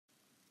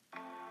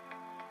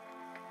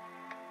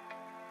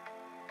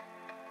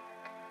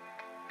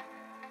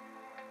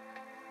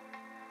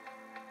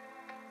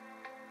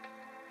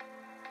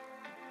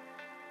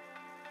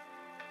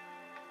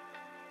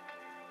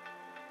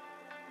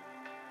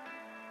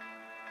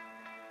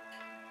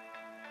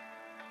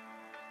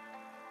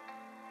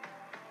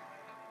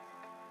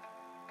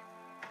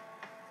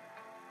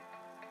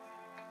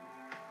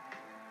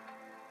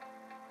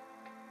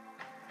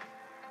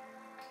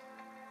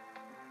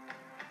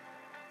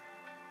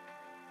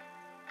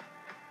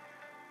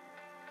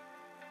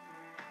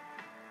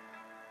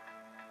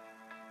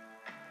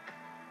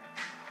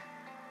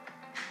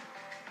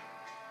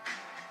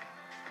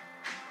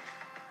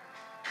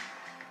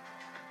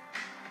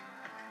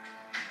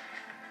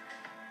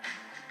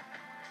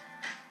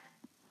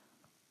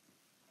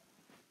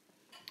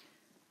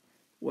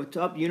What's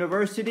up,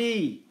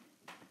 University?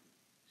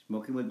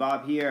 Smoking with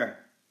Bob here.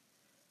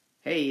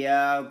 Hey,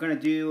 I'm going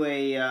to do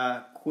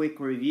a quick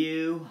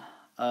review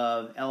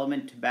of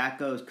Element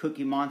Tobacco's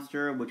Cookie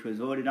Monster, which was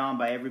voted on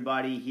by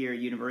everybody here at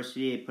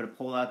University. They put a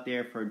poll out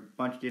there for a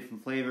bunch of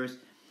different flavors,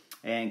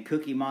 and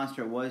Cookie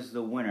Monster was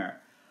the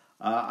winner.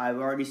 I've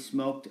already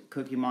smoked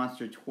Cookie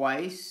Monster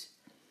twice,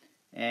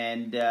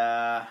 and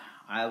I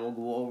will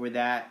go over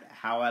that,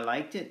 how I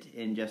liked it,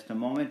 in just a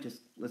moment. Just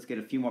let's get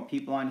a few more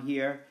people on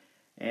here,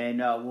 and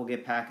we'll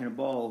get packing a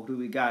bowl. Who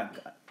we got?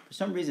 For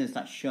some reason, it's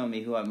not showing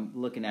me who I'm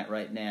looking at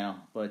right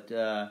now, but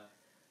I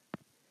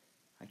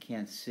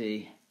can't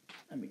see.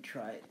 Let me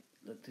try it.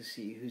 Look to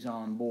see who's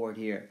on board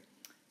here.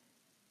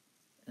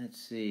 Let's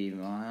see.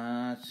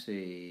 I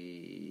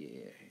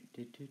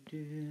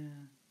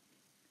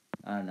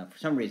don't know. For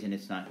some reason,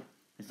 it's not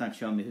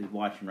showing me who's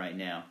watching right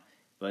now.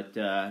 But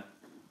I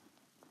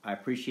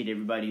appreciate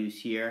everybody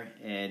who's here,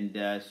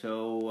 and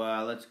so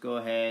let's go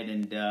ahead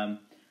and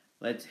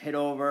let's head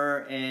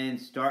over and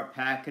start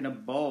packing a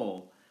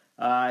bowl.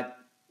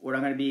 What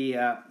I'm going to be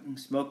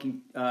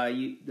smoking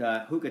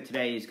hookah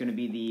today is going to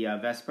be the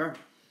Vesper,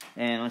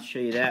 and let's show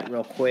you that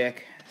real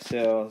quick.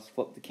 So let's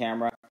flip the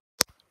camera.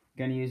 I'm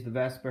going to use the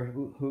Vesper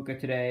hookah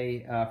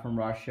today from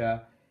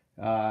Russia,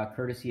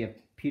 courtesy of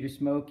Peter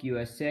Smoke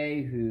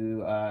USA,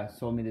 who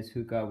sold me this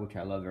hookah, which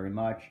I love very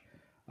much,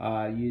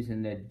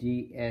 using the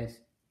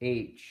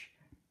DSH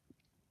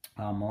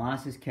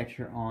molasses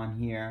catcher on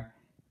here.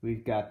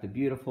 We've got the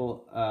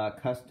beautiful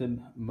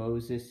custom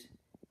Moses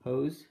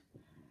hose,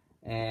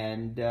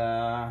 and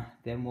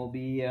then we'll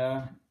be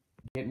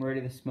getting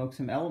ready to smoke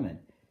some Element.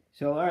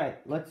 So all right,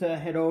 let's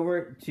head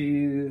over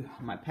to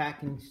my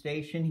packing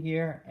station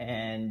here,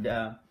 and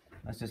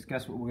let's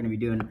discuss what we're going to be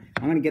doing.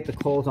 I'm going to get the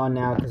coals on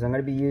now because I'm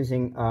going to be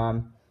using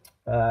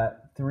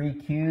 3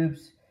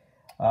 cubes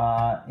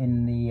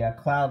in the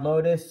Cloud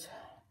Lotus.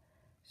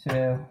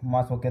 So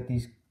might as well get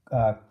these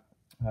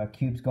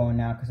cubes going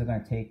now because they're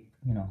going to take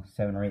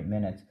 7 or 8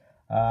 minutes.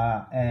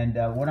 And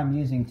what I'm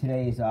using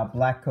today is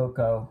black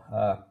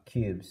cocoa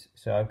cubes.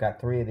 So I've got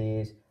 3 of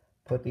these.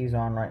 Put these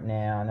on right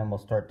now, and then we'll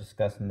start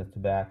discussing the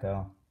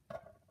tobacco.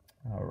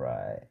 All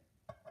right.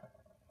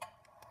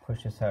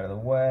 Push this out of the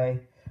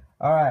way.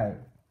 All right.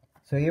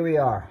 So here we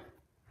are.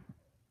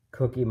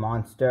 Cookie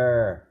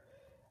Monster.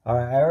 All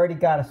right. I already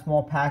got a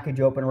small package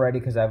open already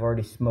because I've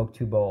already smoked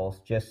 2 bowls.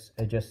 Just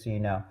so you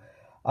know.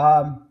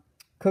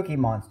 Cookie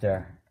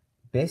Monster.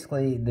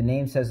 Basically, the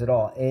name says it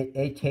all.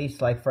 It tastes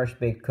like fresh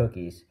baked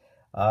cookies.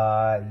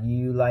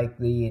 You like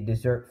the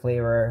dessert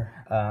flavor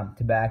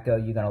tobacco,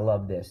 you're going to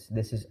love this.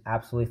 This is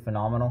absolutely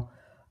phenomenal.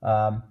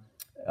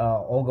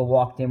 Olga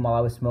walked in while I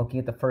was smoking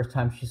it the first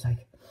time. She's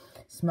like,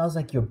 "It smells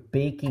like you're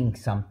baking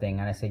something."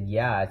 And I said,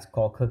 "Yeah, it's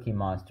called Cookie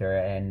Monster,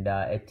 and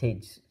it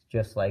tastes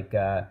just like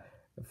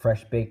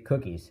fresh baked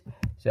cookies.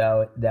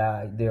 So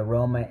the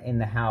aroma in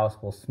the house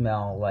will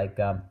smell like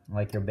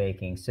you're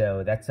baking."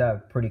 So that's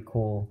a pretty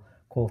cool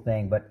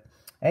thing. But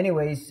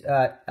anyways,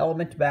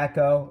 Element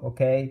Tobacco,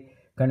 okay.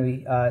 Going to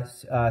be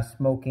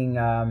smoking,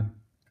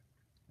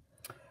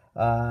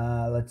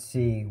 let's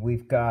see,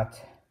 we've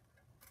got,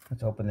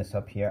 let's open this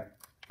up here.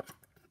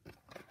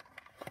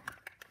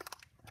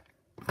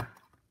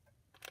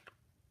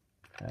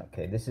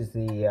 Okay, this is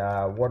the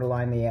water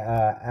line,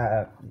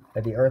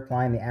 the earth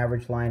line, the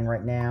average line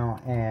right now.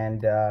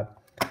 And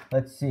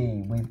let's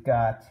see, we've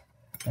got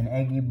an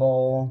eggy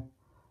bowl.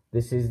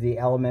 This is the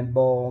Element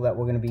bowl that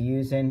we're going to be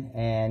using.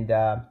 And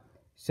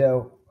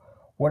so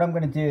what I'm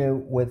going to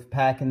do with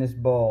packing this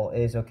bowl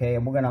is, okay,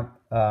 and I'm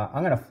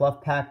going to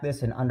fluff pack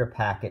this and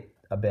underpack it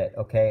a bit,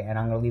 okay, and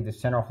I'm going to leave the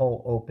center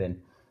hole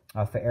open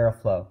for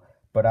airflow.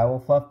 But I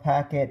will fluff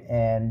pack it,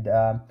 and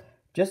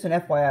just an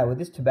FYI, with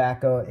this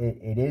tobacco,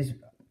 it is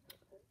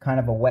kind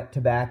of a wet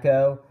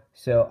tobacco,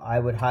 so I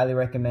would highly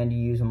recommend you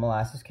use a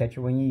molasses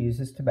catcher when you use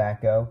this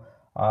tobacco.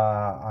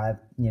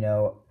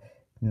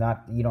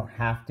 You don't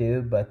have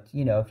to, but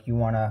if you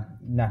want to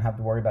not have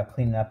to worry about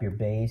cleaning up your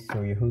base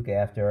or your hookah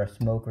after a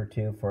smoke or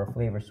two for a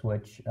flavor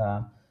switch,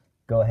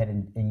 go ahead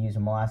and use a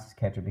molasses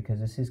catcher, because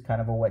this is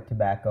kind of a wet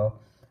tobacco.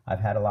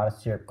 I've had a lot of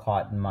syrup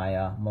caught in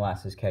my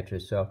molasses catcher,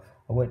 so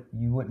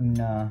you wouldn't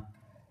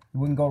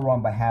go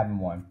wrong by having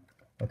one.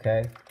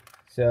 Okay,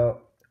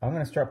 so I'm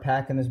going to start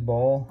packing this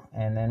bowl,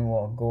 and then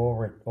we'll go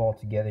over it all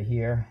together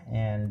here,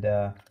 and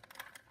I'll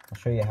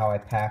show you how I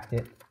packed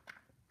it.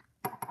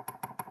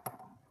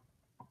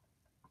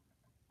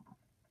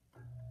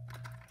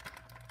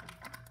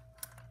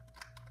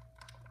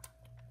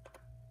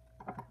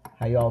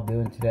 How y'all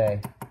doing today?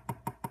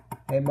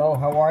 Hey Mo,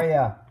 how are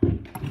ya?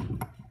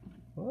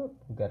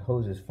 We've got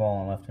hoses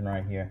falling left and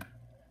right here.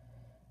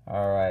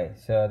 All right,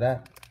 so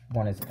that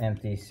one is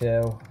empty.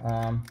 So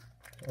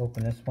let's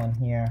open this one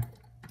here.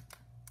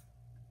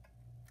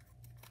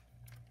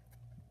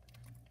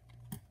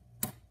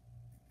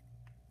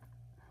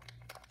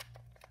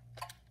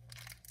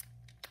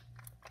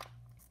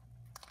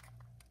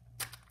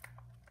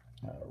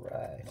 All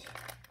right.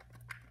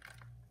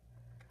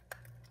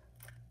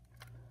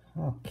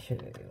 Okay,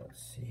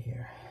 let's see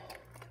here.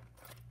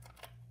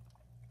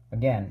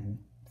 again,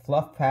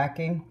 fluff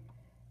packing,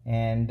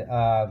 and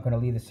I'm going to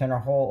leave the center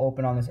hole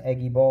open on this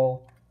eggy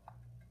bowl.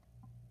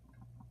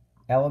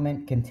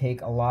 Element can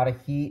take a lot of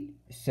heat,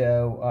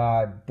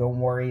 so don't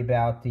worry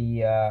about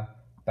the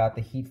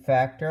heat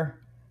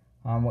factor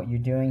on what you're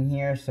doing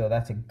here. So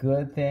that's a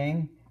good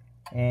thing.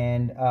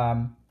 And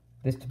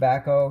this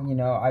tobacco, you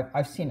know,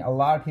 I've seen a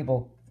lot of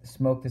people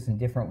smoke this in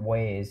different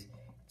ways.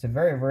 It's a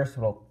very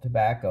versatile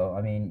tobacco.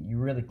 I mean, you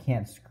really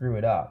can't screw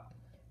it up.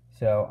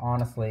 So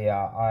honestly,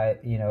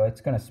 you know,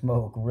 it's going to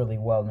smoke really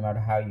well no matter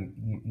how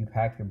you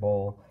pack your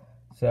bowl.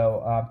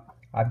 So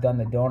I've done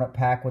the donut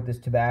pack with this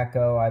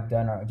tobacco. I've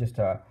done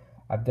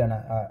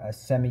a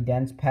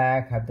semi-dense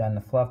pack. I've done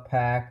the fluff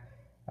pack,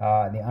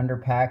 the under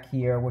pack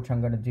here, which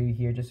I'm going to do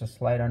here, just a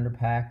slight under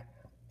pack,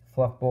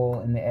 fluff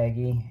bowl in the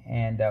eggy,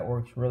 and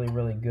works really,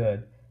 really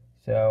good.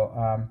 So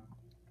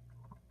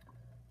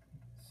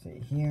let's see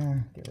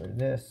here, get rid of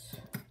this.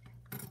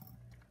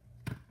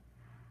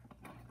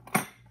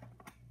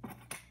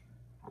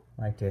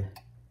 I like to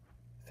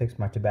fix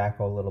my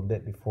tobacco a little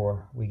bit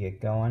before we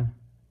get going.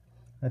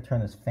 I'm going to turn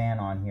this fan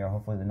on here.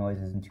 Hopefully the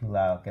noise isn't too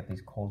loud. Get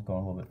these coals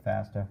going a little bit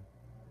faster.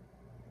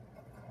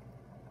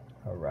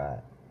 All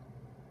right.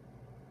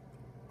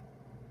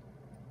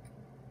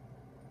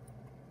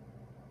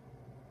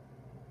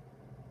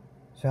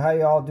 So how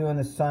y'all doing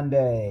this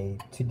Sunday?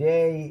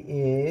 Today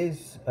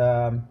is,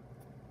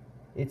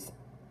 it's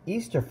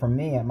Easter for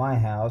me at my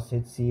house.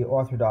 It's the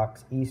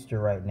Orthodox Easter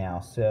right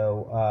now.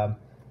 So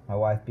my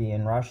wife,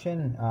 being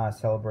Russian,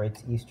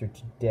 celebrates Easter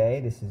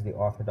today. This is the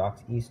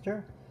Orthodox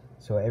Easter.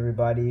 So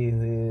everybody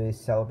who is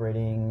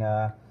celebrating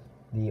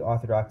the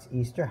Orthodox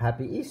Easter,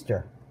 Happy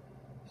Easter.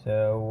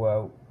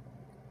 So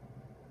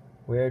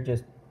we're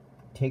just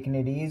taking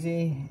it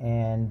easy,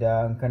 and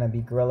I'm going to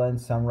be grilling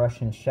some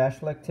Russian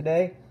shashlik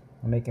today.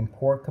 I'm making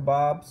pork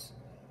kebabs,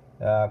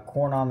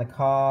 corn on the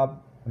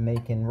cob, I'm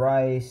making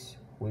rice.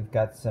 We've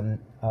got some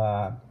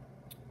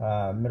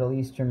Middle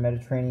Eastern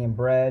Mediterranean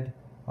bread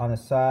on the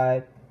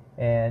side,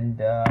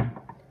 and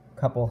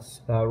couple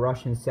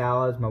Russian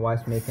salads. My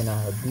wife's making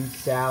a beet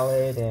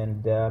salad,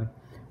 and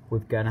we're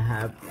gonna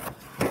have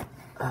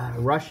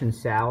Russian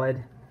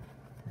salad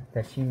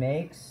that she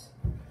makes,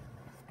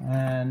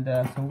 and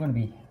so we're gonna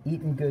be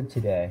eating good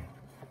today.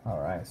 All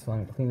right, so let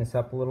me clean this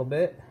up a little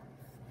bit.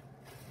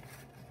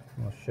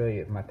 I'll show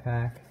you my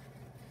pack.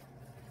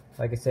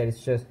 Like I said,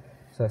 it's just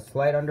a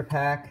slight under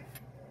pack,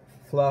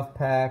 fluff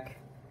pack,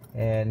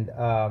 and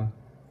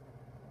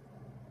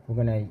we're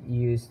gonna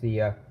use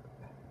the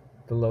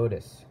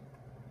Lotus.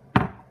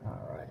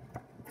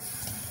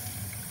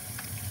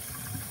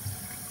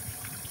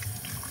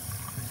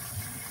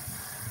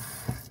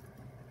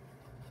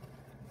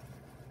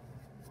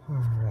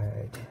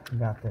 Alright,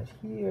 got that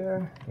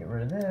here. Get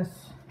rid of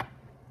this.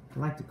 I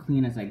like to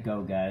clean as I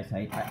go, guys.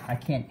 I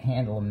can't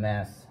handle a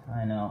mess.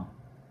 I know.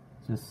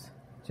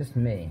 Just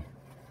me.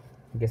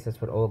 I guess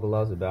that's what Olga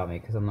loves about me,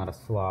 because I'm not a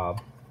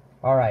slob.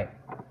 Alright.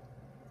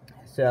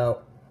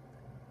 So,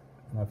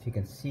 I don't know if you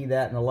can see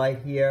that in the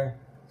light here.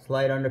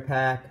 Slight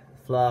underpack,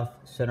 fluff,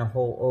 center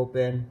hole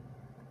open.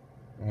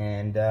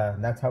 And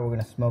that's how we're going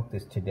to smoke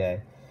this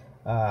today.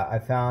 I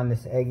found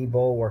this eggy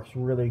bowl works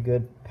really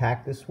good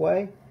packed this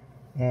way.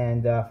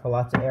 And for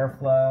lots of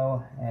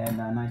airflow and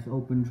a nice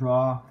open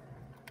draw.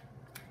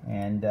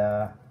 And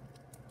I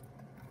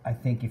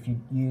think if you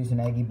use an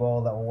eggy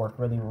bowl, that will work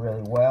really,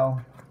 really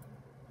well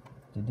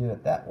to do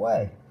it that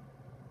way.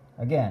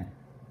 Again,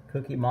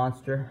 Cookie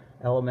Monster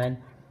Element.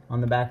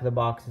 On the back of the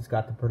box, it's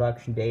got the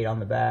production date on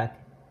the back.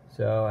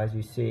 So as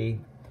you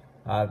see,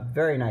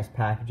 very nice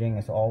packaging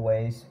as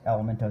always.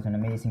 Element does an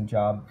amazing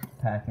job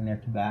packing their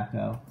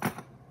tobacco.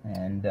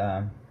 And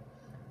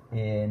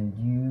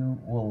you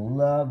will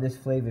love this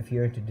flavor if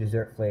you're into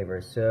dessert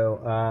flavors.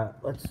 So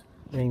let's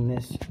bring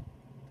this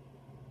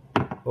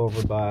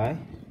over by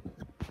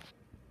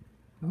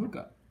the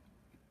hookup.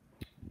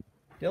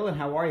 Dylan,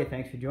 how are you?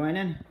 Thanks for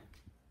joining.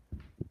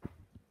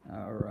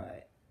 All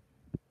right.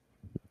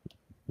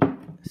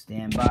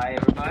 Stand by,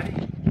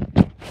 everybody.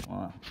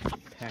 Well,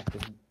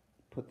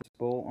 put this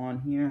bowl on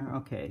here.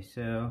 Okay,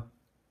 so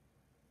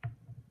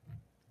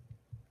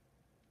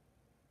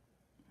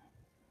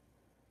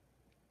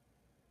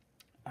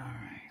all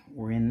right,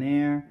 we're in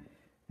there,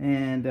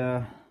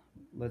 and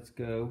let's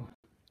go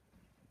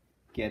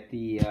get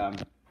the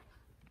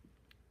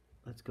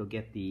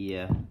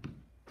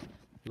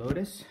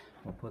Lotus.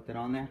 We'll put that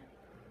on there.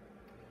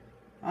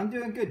 I'm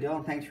doing good,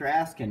 Dylan. Thanks for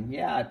asking.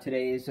 Yeah,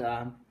 today's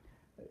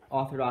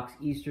Orthodox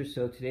Easter,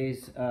 so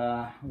today's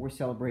we're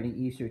celebrating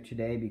Easter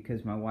today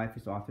because my wife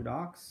is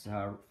Orthodox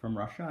from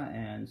Russia,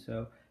 and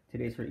so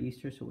today's for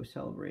Easter, so we're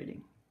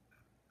celebrating.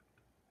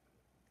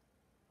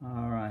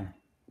 All right,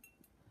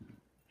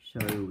 show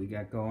you what we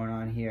got going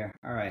on here.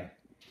 All right,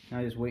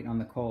 now just waiting on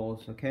the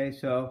coals. Okay,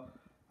 so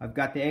I've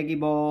got the eggy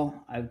bowl,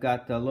 I've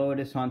got the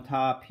Lotus on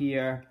top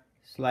here,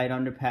 slight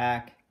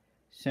underpack,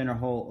 center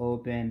hole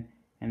open,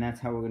 and that's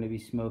how we're going to be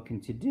smoking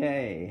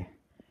today.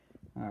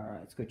 All right,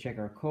 let's go check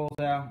our coals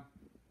out.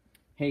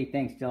 Hey,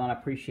 thanks, Dylan. I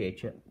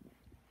appreciate you.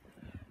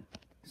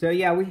 So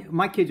yeah,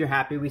 my kids are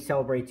happy. We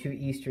celebrate 2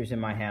 Easters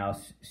in my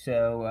house.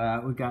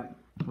 So we've got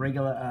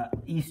regular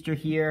Easter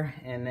here,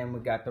 and then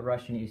we've got the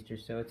Russian Easter.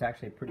 So it's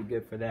actually pretty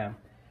good for them.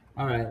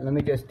 All right, let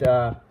me just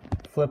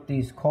flip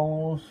these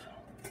coals.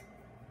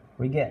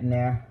 We're getting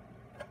there.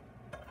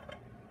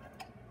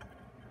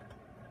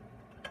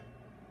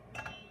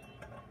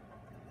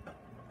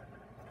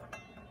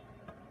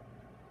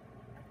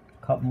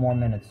 Couple more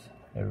minutes,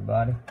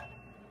 everybody.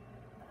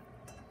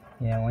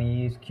 Yeah, when you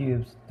use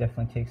cubes, it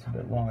definitely takes a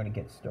bit longer to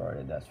get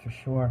started, that's for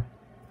sure.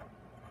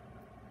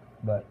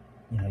 But,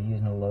 you know,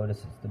 using a Lotus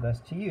is the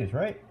best to use,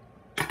 right?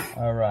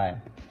 All right.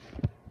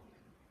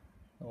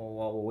 Well,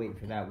 while we're waiting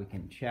for that, we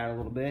can chat a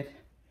little bit.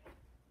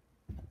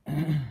 All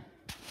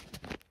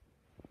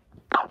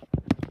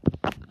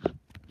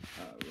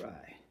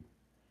right.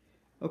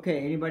 Okay,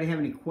 anybody have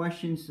any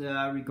questions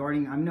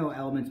regarding, I know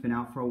Element's been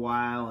out for a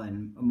while,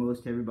 and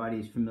most everybody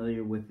is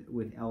familiar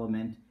with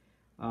Element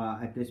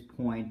at this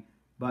point.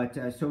 But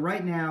so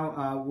right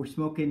now we're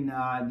smoking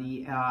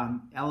the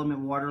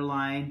Element water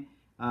line,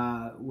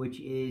 which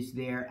is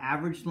their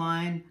average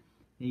line,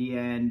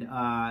 and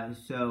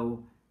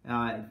so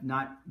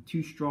not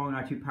too strong,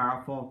 not too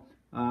powerful.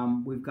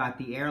 We've got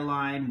the Air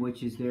line,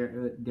 which is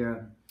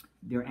their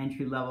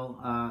entry level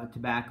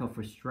tobacco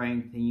for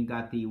strength, and you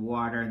got the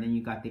water, and then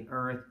you got the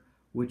Earth,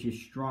 which is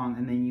strong,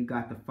 and then you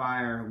got the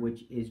Fire,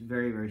 which is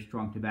very, very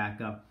strong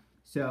tobacco.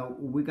 So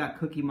we got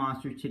Cookie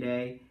Monster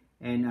today.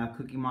 And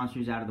Cookie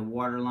Monster's out of the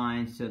water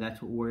line, so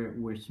that's what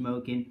we're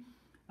smoking.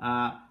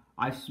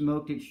 I've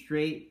smoked it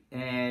straight,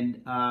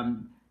 and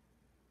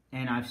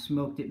I've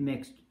smoked it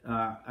mixed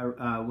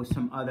with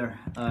some other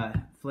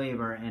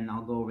flavor, and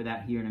I'll go over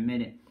that here in a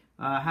minute.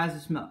 How's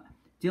it smell,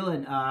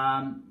 Dylan?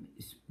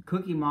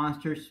 Cookie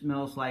Monster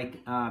smells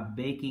like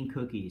baking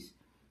cookies.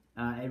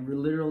 It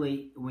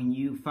literally, when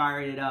you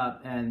fire it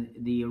up, and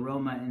the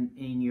aroma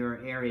in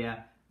your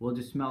area will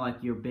just smell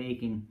like you're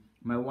baking.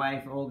 My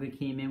wife, Olga,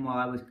 came in while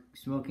I was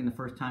smoking the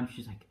first time.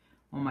 She's like,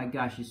 oh my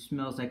gosh, it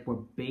smells like we're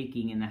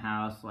baking in the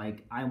house.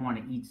 Like, I want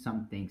to eat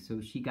something.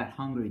 So she got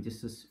hungry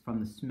just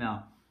from the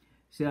smell.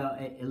 So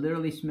it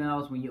literally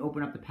smells, when you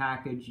open up the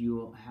package, you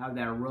will have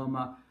that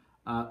aroma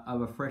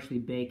of a freshly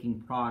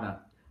baking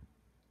product.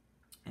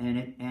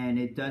 And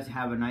it does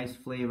have a nice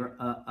flavor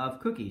of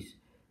cookies.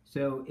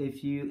 So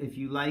if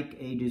you like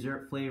a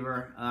dessert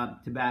flavor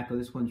tobacco,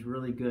 this one's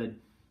really good.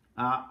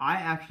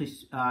 I actually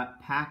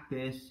packed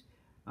this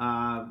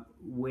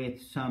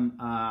with some,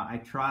 I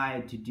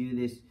tried to do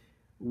this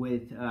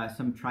with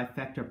some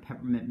Trifecta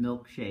peppermint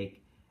milkshake,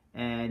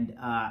 and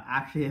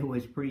actually it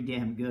was pretty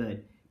damn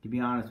good, to be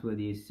honest with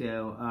you.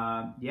 So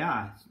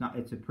yeah,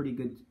 it's a pretty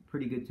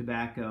good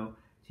tobacco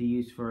to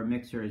use for a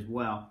mixer as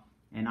well,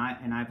 and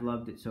I've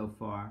loved it so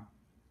far.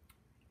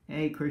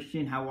 Hey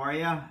Christian, how are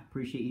ya?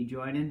 Appreciate you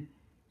joining.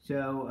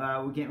 So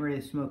we're getting ready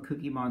to smoke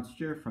Cookie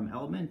Monster from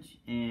Element,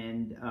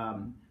 and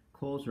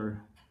coals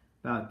are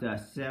about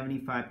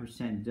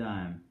 75%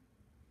 done.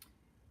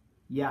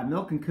 Yeah,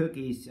 Milk and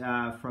Cookies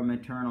from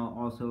Eternal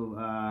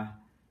also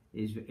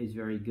is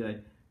very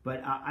good.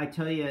 But I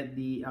tell you,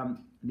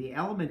 the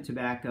Element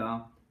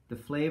tobacco, the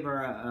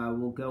flavor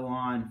will go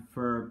on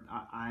for,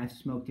 I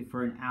smoked it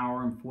for an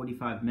hour and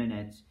 45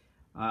 minutes,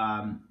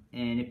 and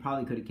it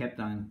probably could have kept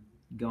on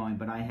going,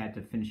 but I had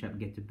to finish up and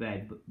get to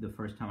bed the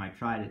first time I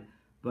tried it.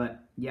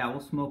 But yeah, we'll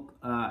smoke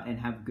and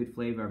have good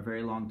flavor a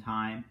very long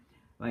time.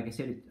 Like I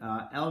said,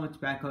 Element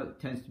tobacco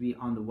tends to be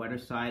on the wetter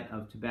side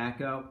of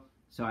tobacco,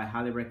 so I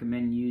highly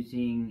recommend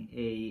using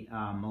a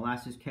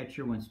molasses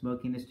catcher when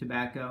smoking this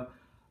tobacco.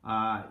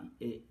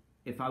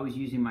 If I was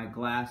using my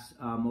glass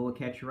mola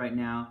catcher right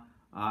now,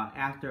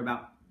 after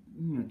about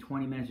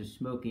 20 minutes of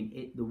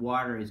smoking, the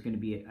water is going to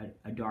be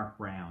a dark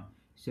brown.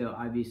 So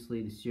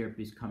obviously the syrup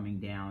is coming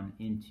down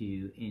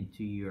into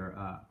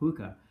your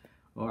hookah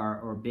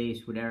or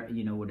base, whatever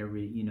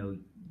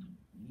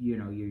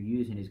you're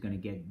using is going to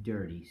get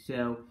dirty.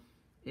 So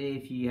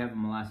if you have a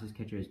molasses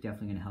catcher, it's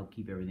definitely going to help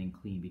keep everything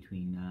clean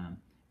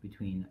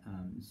between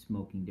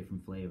smoking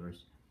different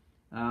flavors.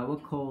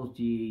 What coals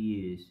do you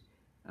use?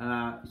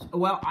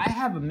 Well, I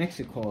have a mix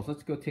of coals.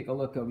 Let's go take a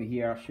look over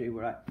here. I'll show you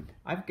what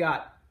I've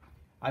got.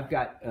 I've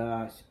got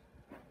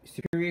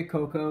Superior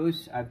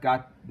Cocos. I've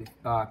got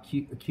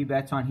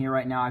cubettes on here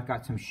right now. I've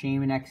got some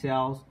Shaman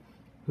XLs,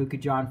 Hookah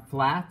John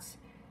Flats,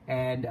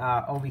 and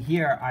over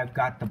here I've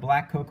got the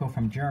Black Cocoa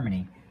from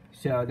Germany.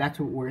 So that's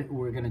what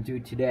we're going to do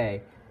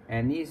today.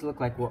 And these look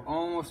like we're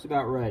almost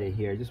about ready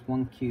here. Just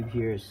one cube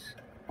here is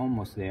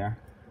almost there.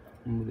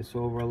 Move this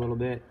over a little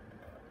bit.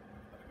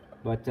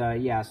 But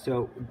yeah,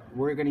 so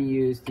we're going to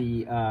use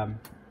the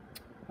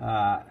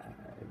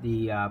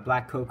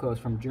Black Cocos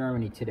from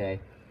Germany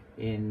today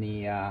in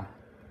the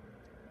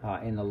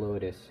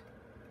Lotus.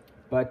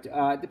 But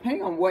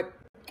depending on what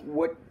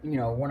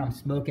I'm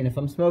smoking, if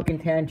I'm smoking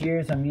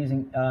Tangiers, I'm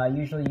using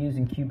usually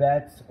using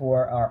cubettes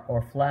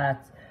or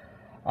flats,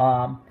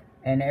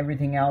 and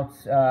everything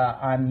else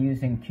I'm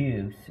using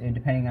cubes. And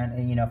depending on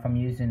if I'm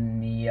using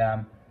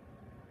the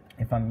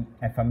if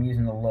I'm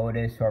using the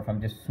Lotus, or if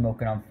I'm just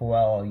smoking on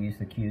foil, I'll use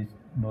the cubes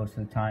most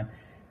of the time.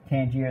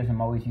 Tangiers,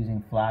 I'm always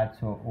using flats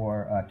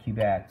or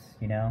cubettes,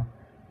 you know.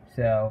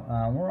 So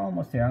we're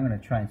almost there. I'm going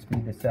to try and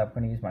speed this up.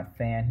 I'm going to use my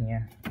fan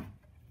here.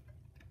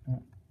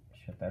 Oh,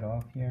 shut that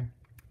off here.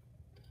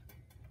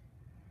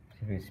 See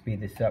if we can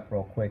speed this up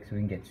real quick so we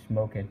can get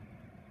smoking.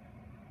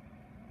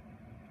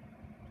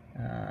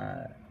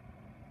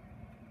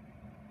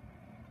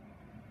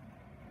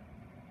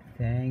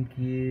 Thank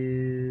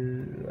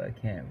you. I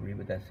can't read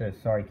what that says.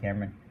 Sorry,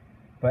 Cameron.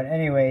 But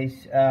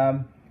anyways,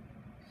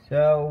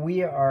 so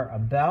we are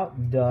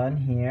about done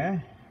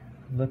here.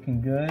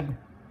 Looking good.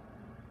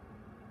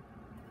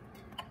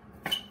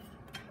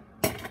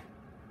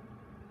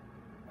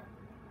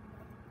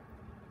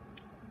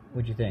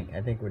 What'd you think?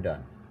 I think we're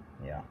done.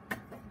 Yeah.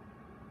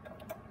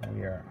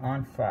 We are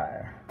on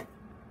fire.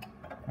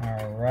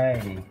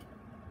 Alrighty.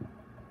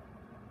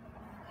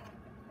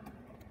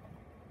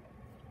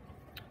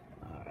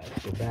 Alright,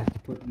 let's go back to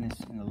putting this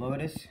in the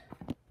Lotus.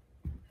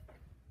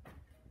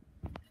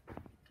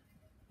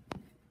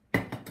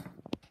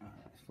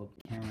 Let's flip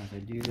the camera as I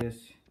do this.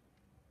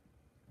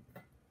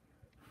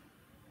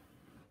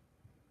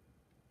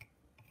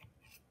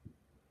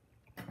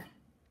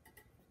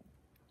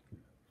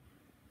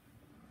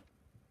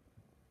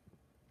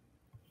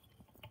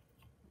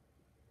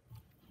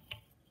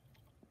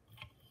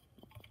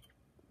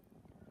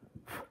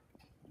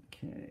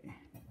 Okay.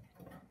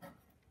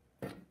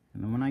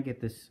 And then when I get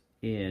this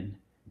in,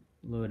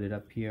 loaded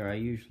up here, I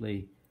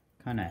usually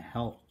kind of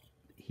help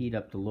heat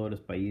up the Lotus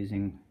by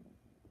using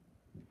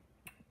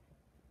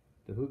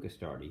the hookah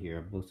starter here.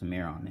 I blow some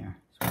air on there.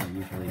 That's what I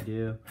usually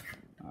do.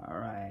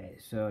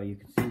 Alright, so you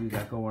can see we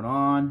got going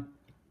on.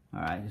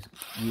 Alright, just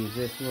use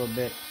this a little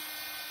bit.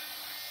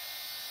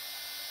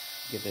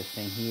 Get this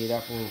thing heated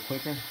up a little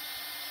quicker.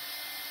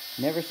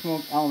 Never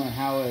smoked Element.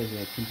 How is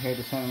it compared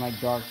to something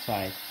like Dark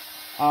Side?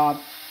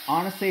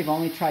 Honestly, I've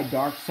only tried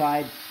Dark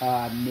Side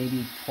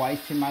maybe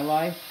twice in my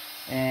life,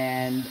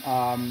 and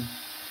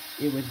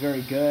it was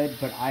very good,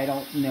 but I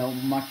don't know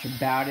much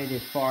about it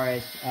as far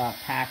as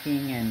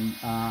packing and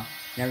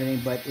everything,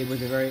 but it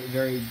was a very,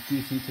 very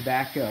decent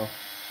tobacco,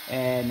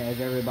 and as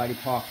everybody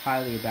talks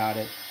highly about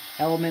it.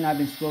 Element, I've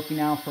been smoking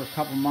now for a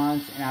couple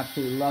months and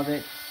absolutely love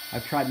it.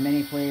 I've tried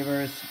many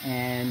flavors,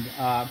 and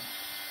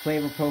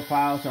flavor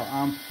profiles are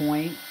on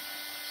point.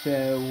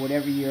 So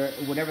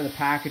whatever the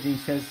packaging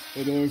says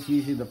it is,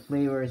 usually the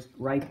flavor is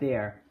right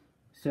there.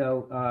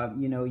 So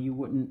you know, you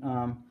wouldn't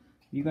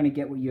you're gonna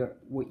get what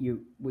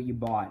you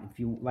bought. If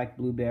you like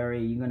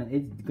blueberry,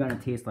 it's gonna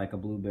taste like a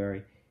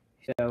blueberry.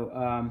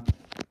 So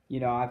you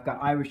know, I've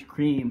got Irish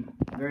Cream,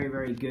 very,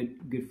 very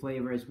good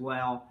flavor as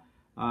well.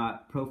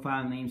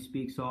 Profile name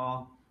speaks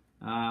all.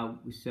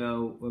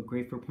 So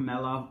great for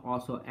pomelo,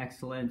 also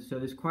excellent. So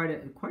there's quite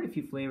a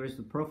few flavors.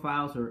 The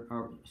profiles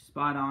are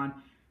spot on.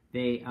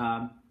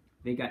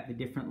 They got the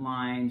different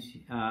lines.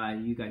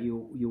 You got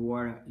your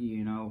water,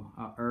 you know,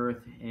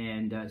 earth,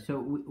 and so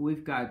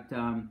we've got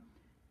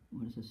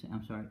what does it say?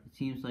 I'm sorry. It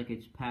seems like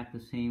it's packed the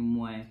same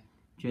way,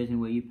 judging the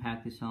way you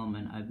pack this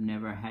Element. I've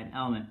never had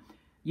Element.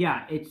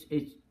 Yeah, it's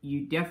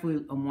you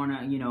definitely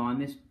wanna, you know, on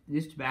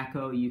this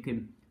tobacco you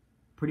can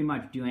pretty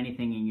much do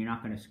anything and you're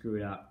not gonna screw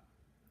it up.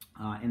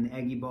 In the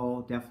Eggy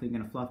Bowl, definitely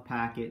gonna fluff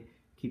pack it.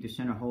 Keep the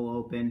center hole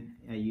open.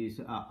 I use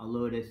a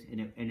Lotus,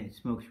 and it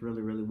smokes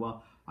really, really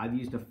well. I've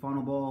used a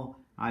funnel bowl.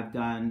 I've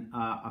done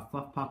a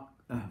fluff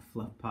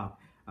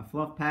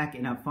pack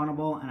in a funnel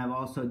bowl, and I've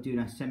also done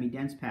a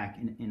semi-dense pack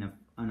in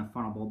a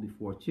funnel bowl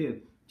before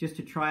too, just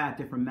to try out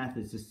different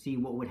methods to see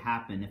what would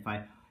happen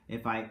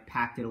if I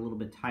packed it a little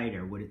bit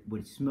tighter. Would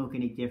it smoke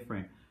any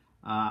different?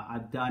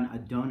 I've done a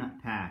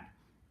donut pack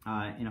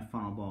in a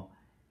funnel bowl.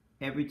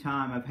 Every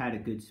time I've had a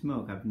good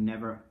smoke, I've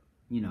never,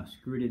 you know,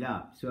 screwed it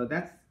up. So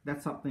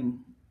that's something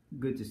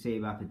good to say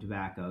about the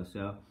tobacco.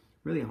 So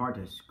really hard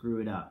to screw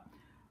it up.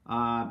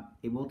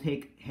 It will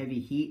take heavy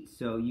heat,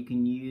 so you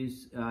can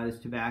use this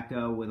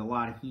tobacco with a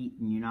lot of heat,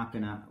 and you're not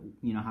gonna,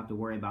 you know, have to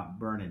worry about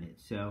burning it.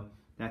 So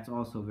that's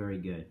also very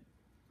good.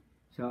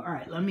 So all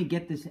right, let me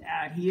get this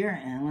out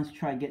here, and let's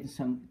try getting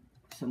some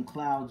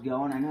clouds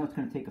going. I know it's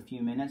gonna take a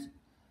few minutes.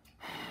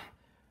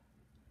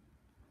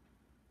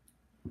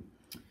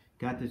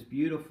 Got this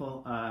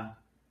beautiful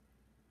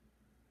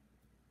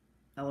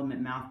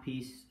Element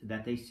mouthpiece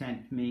that they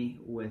sent me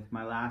with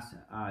my last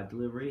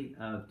delivery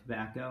of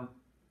tobacco.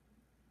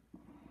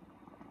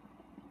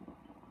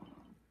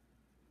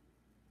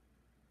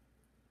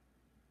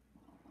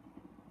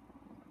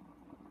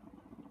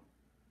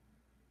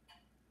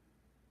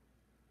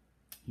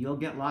 You'll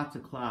get lots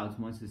of clouds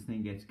once this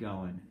thing gets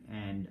going,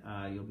 and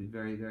you'll be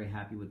very, very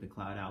happy with the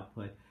cloud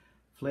output.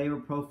 Flavor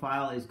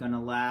profile is going to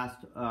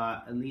last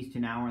at least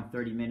an hour and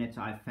 30 minutes,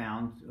 I've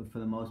found, for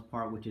the most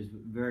part, which is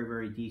very,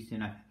 very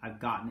decent. I've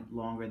gotten it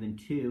longer than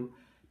 2,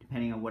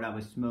 depending on what I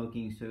was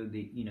smoking, so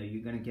that, you know,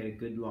 you're going to get a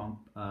good long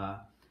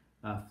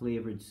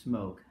flavored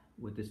smoke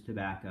with this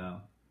tobacco.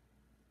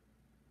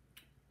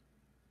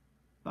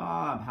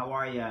 Bob, how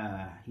are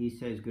ya? He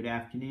says, good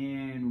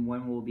afternoon.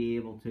 When will we be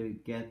able to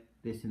get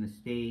this in the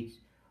States,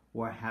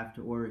 or have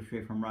to order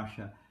straight from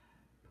Russia?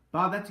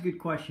 Bob, that's a good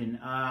question.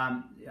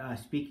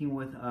 Speaking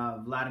with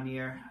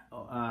Vladimir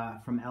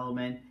from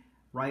Element,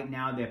 right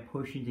now they're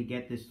pushing to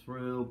get this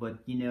through, but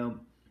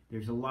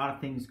there's a lot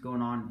of things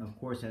going on, of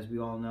course, as we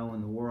all know,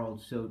 in the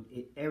world. So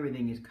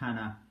everything is kind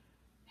of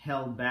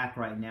held back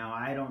right now.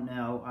 I don't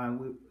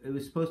know. It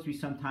was supposed to be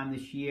sometime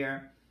this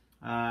year.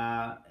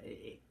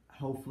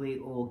 Hopefully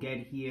it will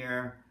get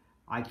here.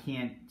 I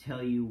can't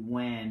tell you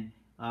when.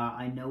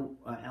 I know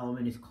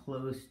Element is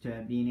close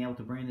to being able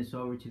to bring this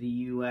over to the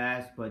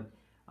U.S., but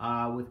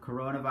with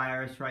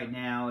coronavirus right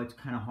now, it's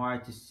kind of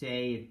hard to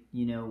say,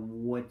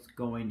 what's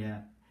going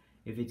to,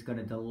 if it's going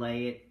to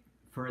delay it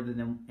further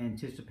than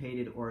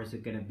anticipated, or is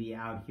it going to be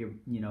out here,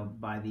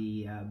 by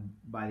the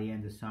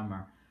end of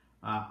summer.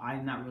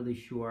 I'm not really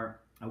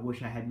sure. I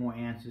wish I had more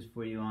answers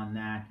for you on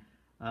that.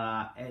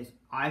 As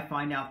I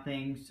find out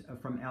things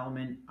from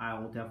Element, I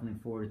will definitely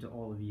forward it to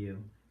all of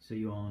you, so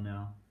you all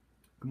know.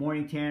 Good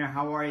morning, Tanner.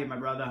 How are you, my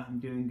brother? I'm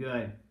doing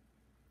good.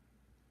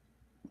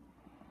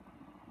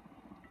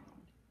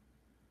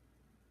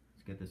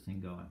 Let's get this thing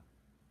going.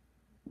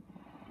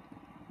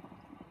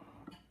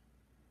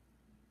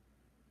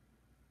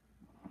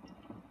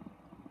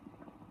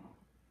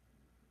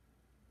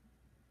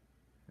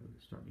 We're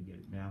starting to get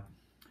it now.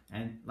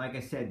 And like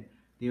I said,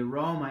 the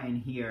aroma in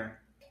here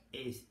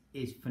is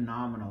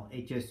phenomenal.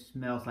 It just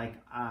smells like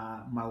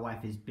my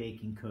wife is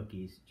baking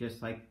cookies,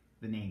 just like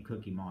the name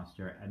Cookie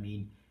Monster. I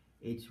mean,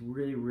 it's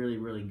really, really,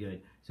 really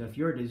good. So if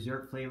you're a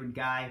dessert flavored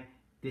guy,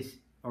 this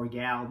or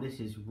gal, this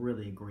is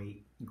really a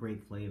great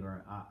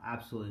flavor.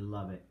 Absolutely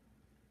love it.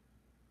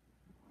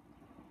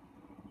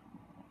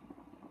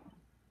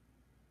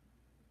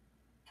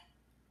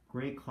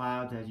 Great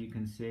clouds, as you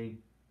can see.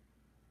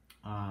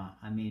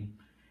 I mean,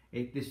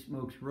 this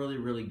smokes really,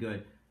 really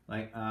good.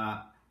 Like,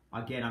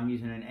 again, I'm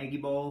using an Eggy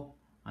bowl.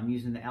 I'm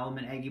using the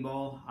Element Eggy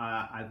bowl.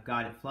 I've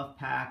got it fluff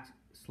packed,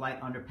 slight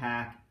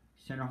underpack,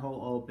 center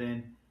hole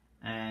open,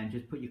 and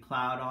just put your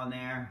cloud on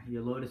there,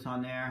 your Lotus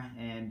on there,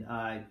 and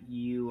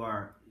you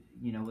are,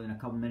 within a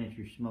couple minutes,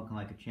 you're smoking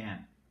like a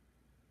champ.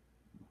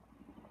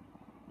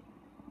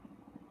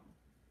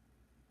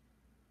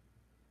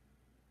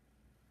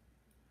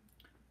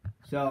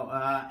 So,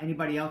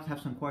 anybody else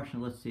have some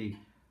questions? Let's see.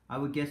 I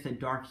would guess that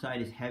Dark Side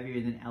is heavier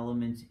than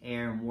Element's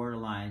air and water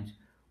lines,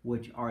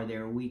 which are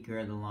their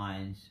weaker the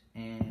lines.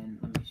 And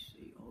let me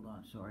see. Hold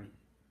on. Sorry.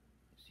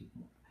 Let's see.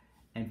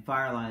 And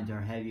fire lines are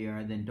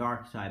heavier than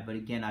Dark Side. But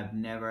again, I've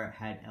never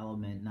had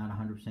Element. Not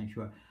 100%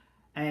 sure.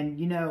 And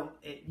you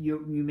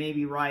may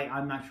be right.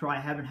 I'm not sure. I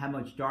haven't had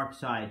much Dark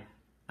Side.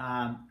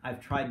 I've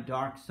tried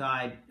Dark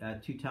Side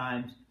 2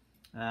 times.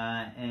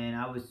 And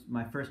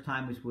my first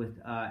time was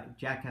with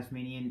Jack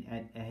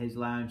Tasmanian at his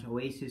lounge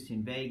Oasis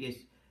in Vegas.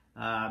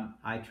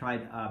 I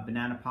tried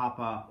Banana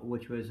Papa,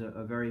 which was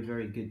a very,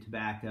 very good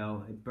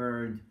tobacco. It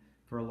burned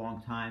for a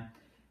long time.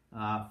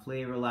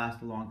 Flavor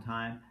lasts a long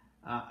time.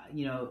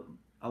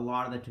 A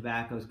lot of the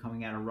tobaccos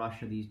coming out of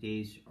Russia these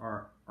days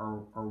are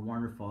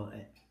wonderful.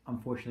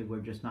 Unfortunately, we're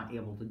just not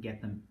able to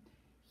get them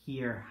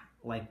here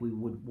like we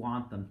would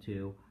want them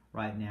to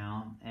right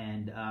now.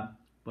 And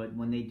but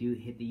when they do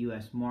hit the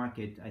U.S.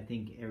 market, I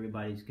think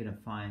everybody's going to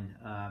find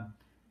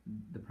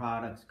the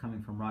products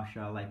coming from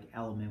Russia, like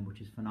Element,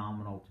 which is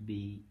phenomenal, to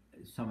be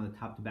some of the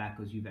top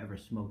tobaccos you've ever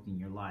smoked in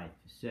your life.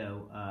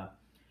 So,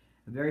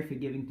 very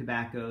forgiving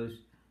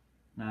tobaccos,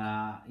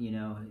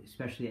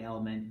 especially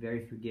Element,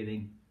 very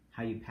forgiving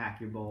how you pack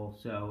your bowl.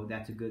 So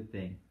that's a good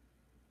thing.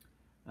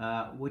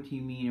 What do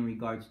you mean in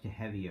regards to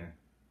heavier?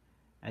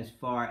 As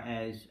far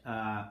as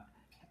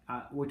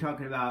we're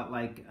talking about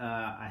like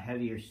a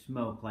heavier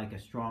smoke, like a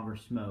stronger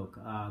smoke,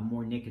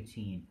 more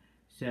nicotine.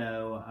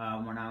 So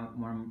when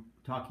I'm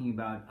talking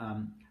about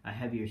a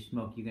heavier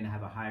smoke, you're going to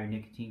have a higher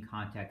nicotine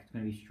content. It's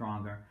going to be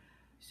stronger.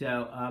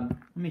 So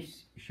let me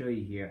show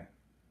you here.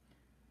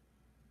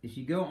 If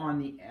you go on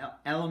the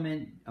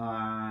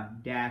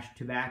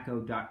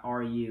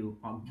element-tobacco.ru,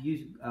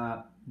 use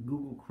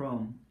Google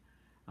Chrome,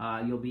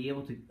 you'll be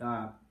able to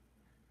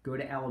go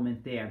to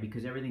Element there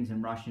because everything's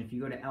in Russian. If you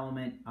go to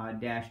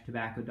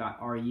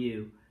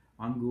element-tobacco.ru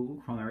on Google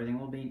Chrome, everything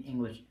will be in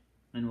English,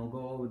 and we'll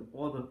go over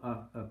all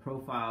the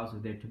profiles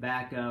of their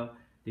tobacco,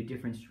 the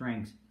different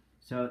strengths.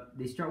 So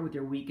they start with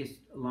their weakest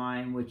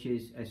line, which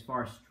is, as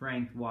far as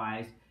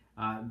strength-wise,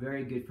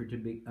 very good for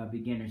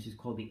beginners. It's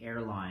called the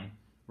Air line.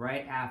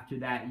 Right after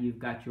that, you've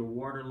got your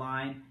water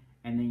line,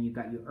 and then you've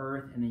got your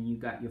earth, and then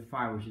you've got your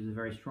fire, which is a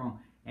very strong.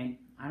 And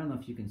I don't know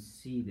if you can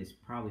see this.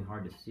 Probably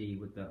hard to see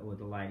with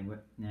the lighting.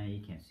 But no,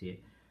 you can't see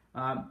it.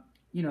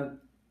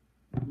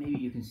 Maybe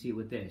you can see it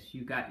with this.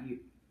 You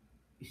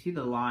see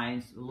the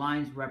lines. The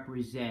lines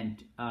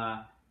represent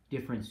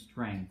different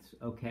strengths.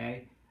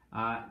 Okay.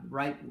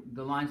 Right.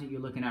 The lines that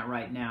you're looking at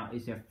right now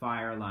is their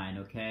fire line.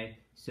 Okay.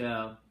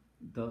 So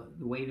the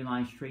wavy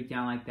line straight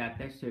down like that.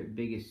 That's their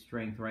biggest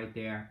strength right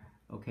there.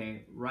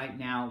 Okay. Right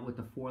now with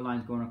the 4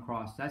 lines going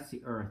across, that's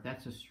the earth.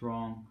 That's a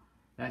strong.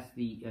 That's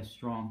the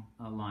strong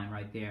line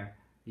right there.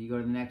 You go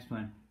to the next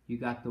one. You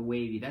got the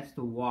wavy. That's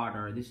the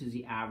water. This is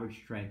the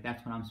average strength.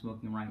 That's what I'm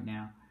smoking right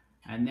now.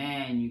 And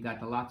then you got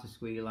the lots of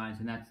squiggly lines,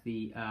 and that's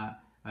the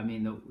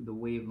the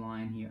wave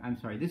line here. I'm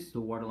sorry, this is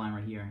the water line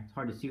right here. It's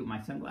hard to see with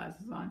my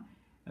sunglasses on.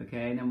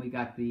 Okay, and then we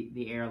got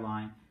the air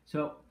line.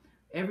 So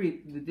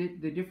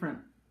the different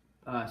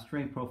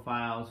strength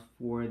profiles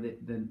for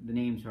the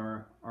names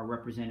are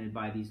represented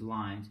by these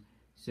lines.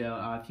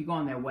 So if you go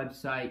on their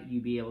website,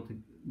 you'll be able to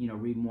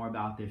read more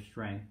about their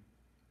strength.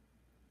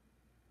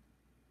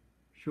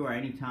 Sure,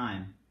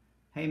 anytime.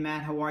 Hey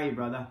Matt, how are you,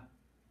 brother?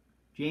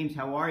 James,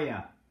 how are you?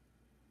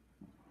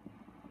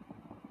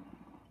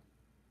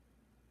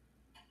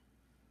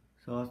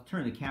 So let's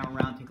turn the camera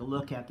around, take a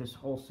look at this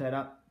whole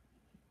setup.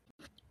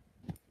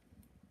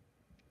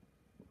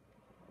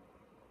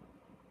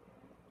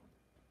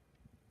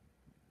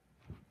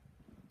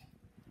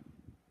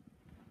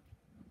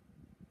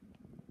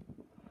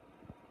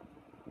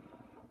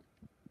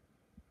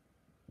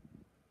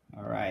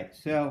 All right,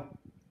 so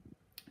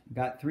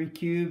got 3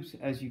 cubes,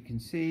 as you can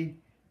see.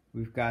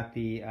 We've got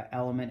the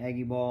Element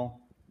Eggy Ball.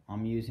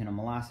 I'm using a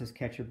molasses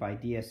catcher by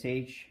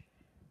DSH.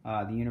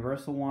 The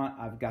universal one,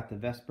 I've got the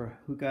Vesper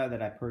hookah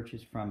that I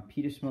purchased from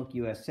Peter Smoke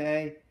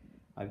USA.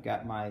 I've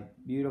got my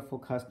beautiful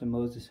custom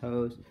Moses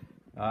hose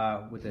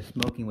with the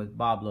Smoking with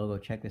Bob logo.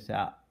 Check this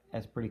out.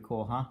 That's pretty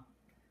cool, huh?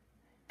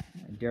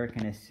 Derek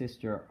and his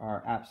sister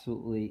are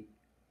absolutely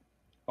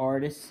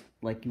artists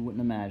like you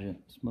wouldn't imagine.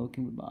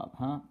 Smoking with Bob,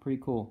 huh?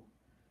 Pretty cool.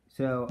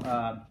 So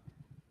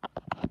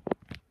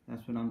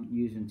that's what I'm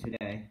using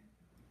today.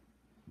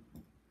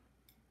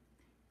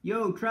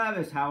 Yo,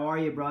 Travis, how are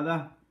you,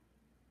 brother?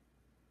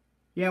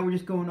 Yeah, we're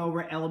just going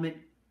over Element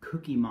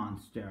Cookie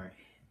Monster.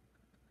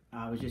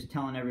 I was just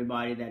telling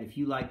everybody that if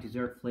you like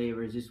dessert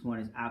flavors, this one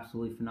is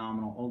absolutely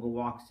phenomenal. Olga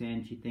walks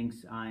in, she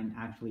thinks I'm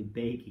actually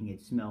baking.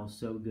 It smells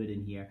so good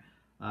in here,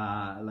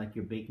 like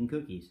you're baking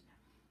cookies.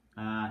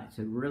 It's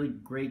a really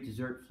great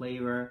dessert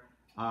flavor.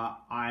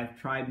 I've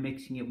tried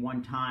mixing it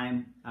one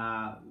time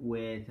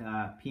with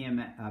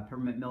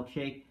peppermint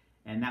milkshake,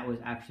 and that was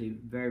actually a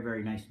very,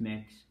 very nice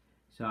mix.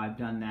 So I've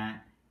done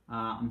that.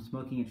 I'm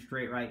smoking it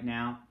straight right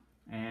now,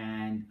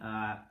 and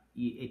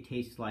it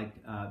tastes like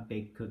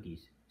baked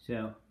cookies.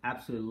 So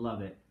absolutely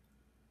love it.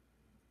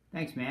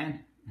 Thanks,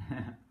 man.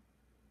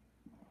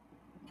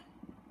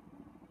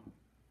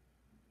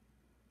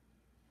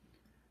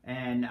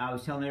 And I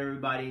was telling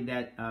everybody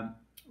that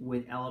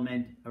with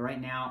Element,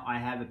 right now I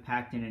have it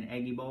packed in an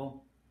Eggy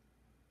bowl.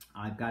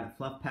 I've got it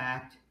fluff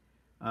packed.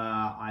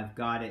 I've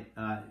got it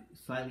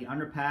slightly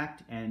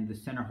underpacked, and the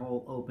center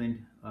hole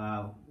opened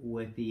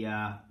with the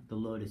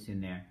Lotus in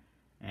there,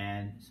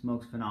 and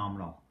smokes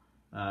phenomenal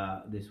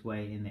this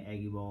way in the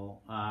Eggy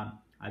bowl.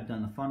 I've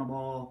done the funnel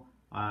bowl,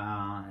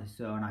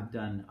 and I've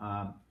done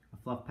a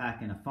fluff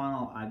pack in a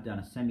funnel. I've done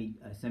a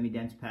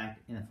semi-dense pack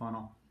in a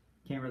funnel.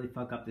 Can't really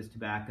fuck up this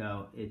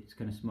tobacco. It's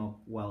gonna smoke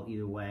well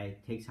either way.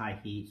 Takes high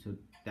heat, so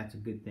that's a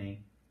good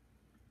thing.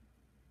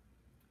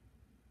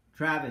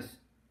 Travis,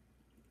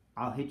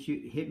 I'll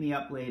hit me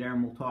up later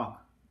and we'll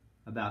talk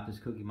about this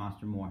Cookie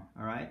Monster more.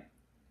 All right.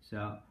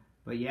 So,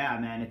 but yeah,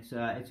 man, it's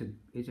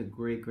a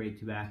great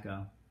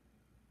tobacco.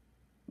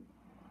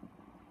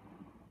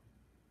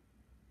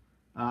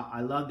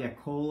 I love their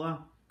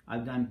cola.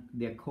 I've done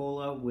their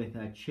cola with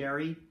a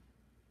cherry,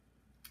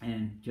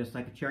 and just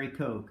like a cherry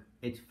Coke,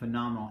 it's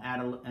phenomenal.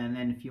 And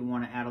then if you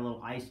want to add a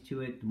little ice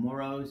to it, the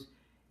Moros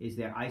is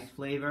their ice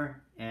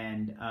flavor,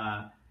 and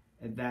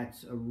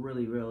that's a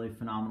really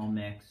phenomenal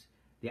mix.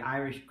 The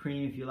Irish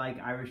cream, if you like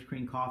Irish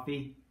cream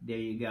coffee, there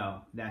you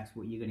go. That's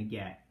what you're gonna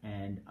get,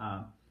 and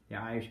the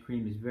Irish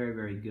cream is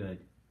very good.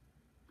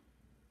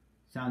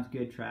 Sounds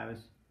good,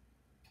 Travis.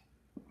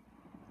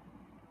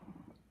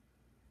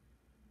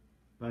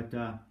 But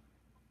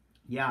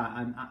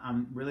yeah,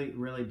 I'm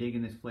really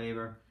digging this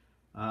flavor.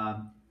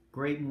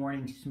 Great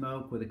morning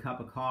smoke with a cup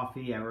of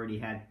coffee. I already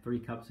had 3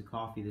 cups of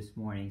coffee this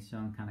morning, so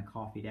I'm kind of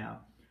coffeeed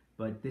out.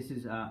 But this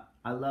is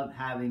I love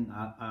having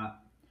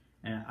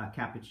a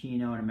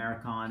cappuccino, an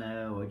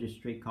Americano, or just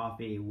straight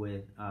coffee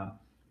with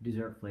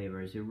dessert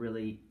flavors. It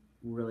really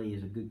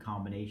is a good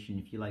combination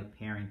if you like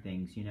pairing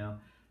things, you know.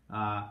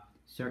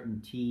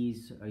 Certain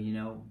teas, you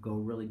know, go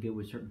really good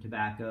with certain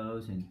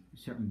tobaccos and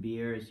certain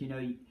beers. You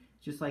know,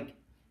 just like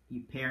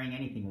you pairing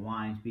anything,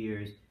 wines,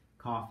 beers,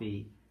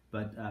 coffee.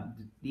 But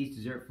these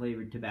dessert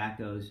flavored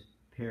tobaccos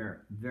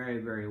pair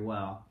very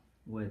well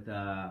with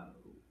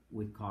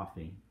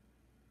coffee.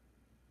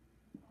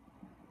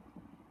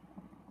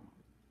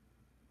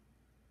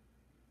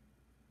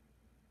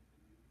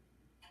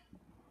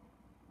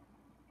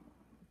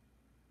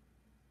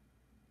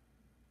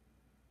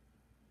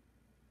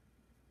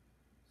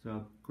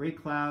 So great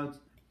clouds,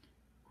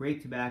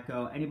 great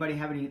tobacco. Anybody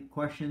have any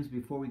questions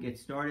before we get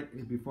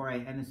started, before I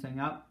end this thing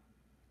up?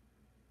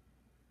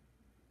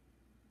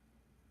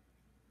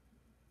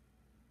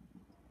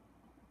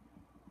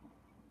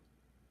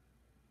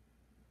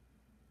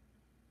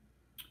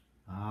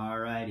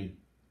 Alrighty.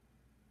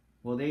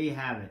 Well, there you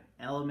have it.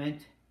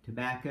 Element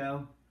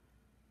Tobacco,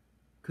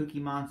 Cookie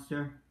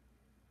Monster,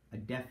 a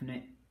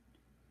definite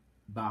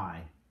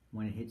buy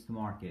when it hits the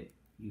market.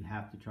 You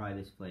have to try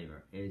this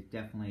flavor. It is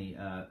definitely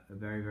a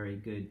very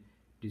good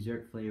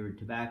dessert flavored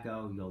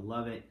tobacco. You'll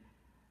love it.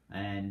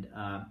 And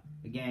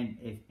again,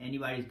 if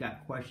anybody's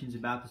got questions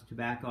about this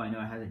tobacco, I know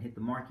it hasn't hit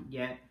the market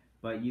yet,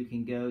 but you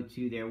can go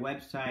to their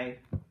website,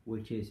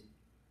 which is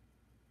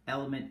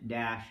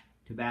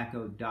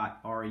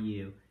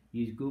element-tobacco.ru.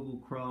 Use Google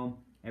Chrome.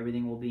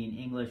 Everything will be in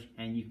English,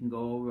 and you can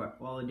go over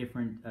all the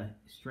different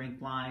strength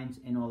lines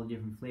and all the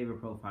different flavor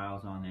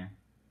profiles on there.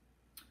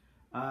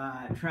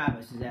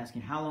 Travis is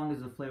asking, how long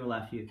does the flavor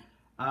last you?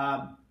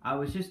 I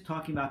was just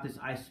talking about this.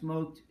 I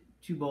smoked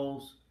 2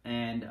 bowls,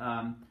 and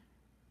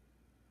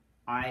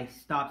I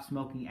stopped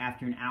smoking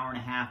after an hour and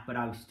a half, but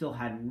I still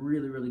had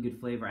really, really good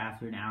flavor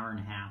after an hour and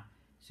a half.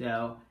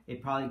 So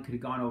it probably could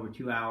have gone over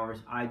 2 hours.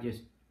 I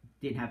just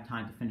didn't have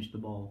time to finish the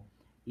bowl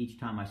each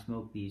time I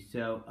smoked these.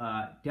 So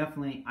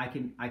definitely, I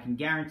can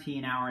guarantee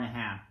an hour and a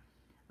half.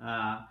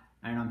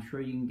 And I'm sure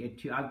you can get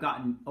 2. I've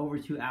gotten over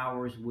 2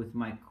 hours with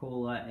my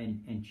cola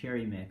and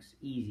cherry mix.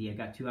 Easy. I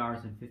got 2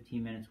 hours and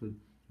 15 minutes with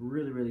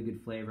really, really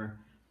good flavor.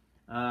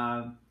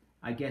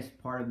 I guess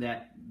part of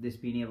that, this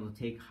being able to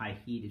take high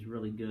heat is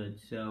really good.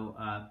 So,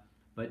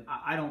 but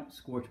I don't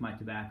scorch my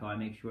tobacco. I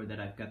make sure that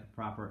I've got the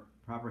proper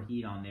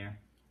heat on there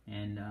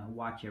and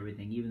watch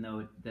everything, even though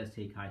it does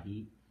take high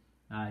heat.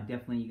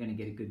 Definitely, you're going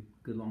to get a good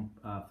long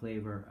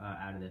flavor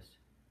out of this.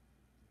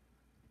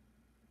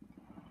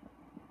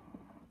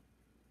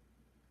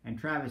 And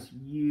Travis,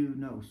 you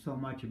know so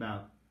much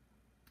about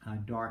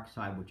dark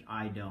side, which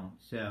I don't.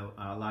 So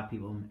a lot of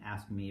people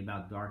ask me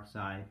about dark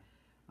side.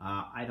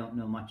 I don't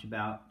know much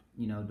about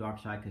dark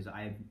side because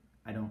I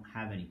don't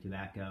have any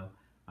tobacco.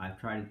 I've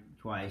tried it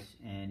twice,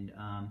 and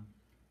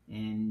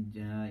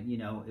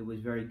it was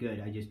very good.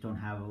 I just don't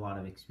have a lot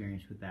of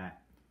experience with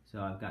that. So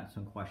I've got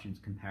some questions,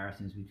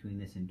 comparisons between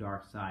this and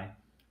dark side,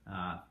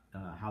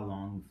 how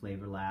long the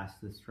flavor lasts,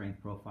 the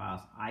strength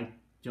profiles. I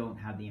don't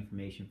have the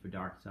information for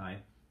dark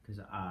side because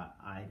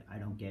I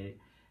don't get it.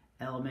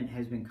 Element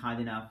has been kind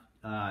enough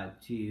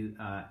to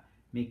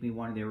make me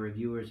one of their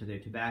reviewers of their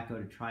tobacco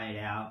to try it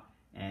out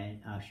and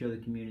show the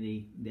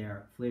community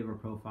their flavor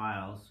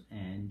profiles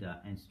and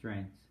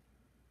strengths.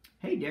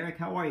 Hey Derek,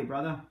 how are you,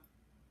 brother?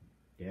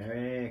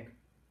 Derek,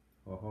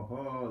 ho ho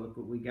ho! Look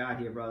what we got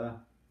here, brother.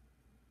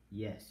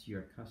 Yes,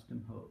 your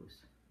custom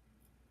hose.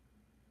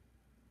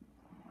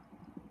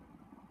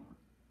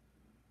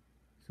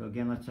 So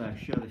again, let's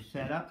show the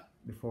setup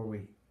before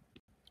we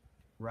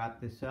wrap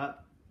this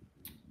up.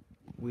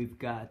 We've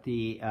got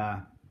the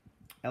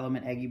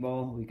Element Eggy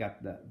Bowl. We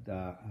got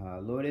the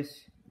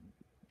Lotus,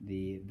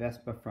 the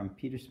Vespa from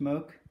Peter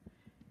Smoke,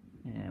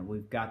 and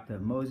we've got the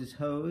Moses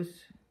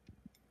hose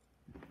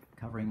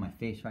covering my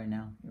face right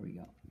now. Here we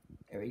go.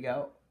 There we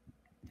go.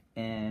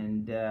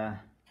 And the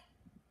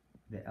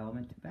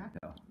Element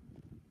Tobacco.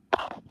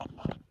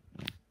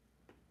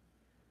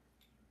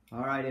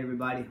 All right,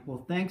 everybody.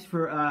 Well, thanks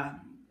for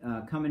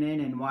coming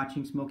in and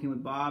watching Smoking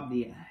with Bob,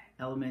 the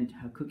Element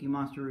Cookie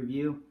Monster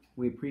review.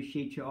 We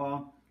appreciate you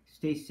all.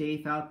 Stay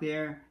safe out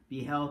there.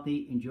 Be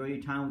healthy. Enjoy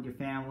your time with your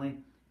family.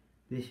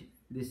 This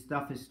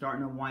stuff is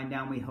starting to wind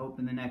down, we hope,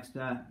 in the next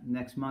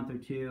month or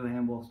two,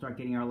 and we'll start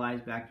getting our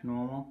lives back to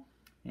normal.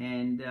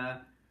 And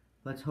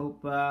let's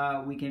hope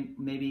we can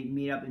maybe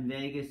meet up in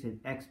Vegas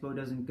if Expo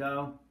doesn't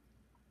go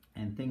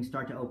and things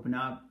start to open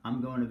up.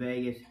 I'm going to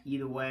Vegas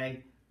either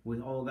way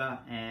with Olga,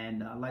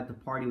 and I'd like to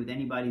party with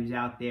anybody who's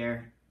out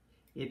there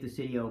if the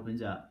city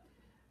opens up.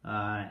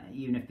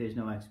 Even if there's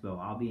no Expo,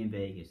 I'll be in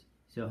Vegas.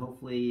 So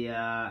hopefully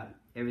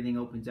everything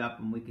opens up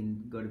and we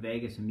can go to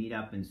Vegas and meet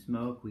up and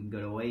smoke. We can go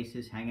to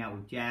Oasis, hang out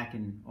with Jack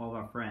and all of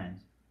our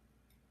friends.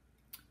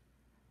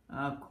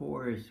 Of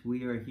course,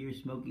 we are here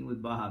smoking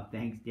with Bob.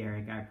 Thanks,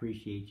 Derek. I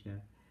appreciate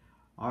you.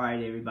 All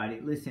right, everybody.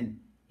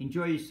 Listen,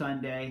 enjoy your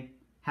Sunday.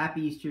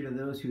 Happy Easter to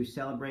those who are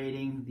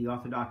celebrating the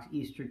Orthodox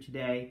Easter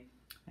today,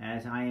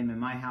 as I am in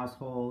my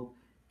household.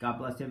 God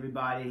bless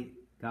everybody.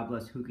 God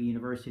bless Hookah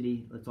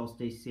University. Let's all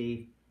stay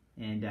safe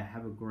and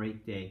have a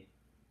great day.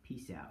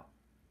 Peace out.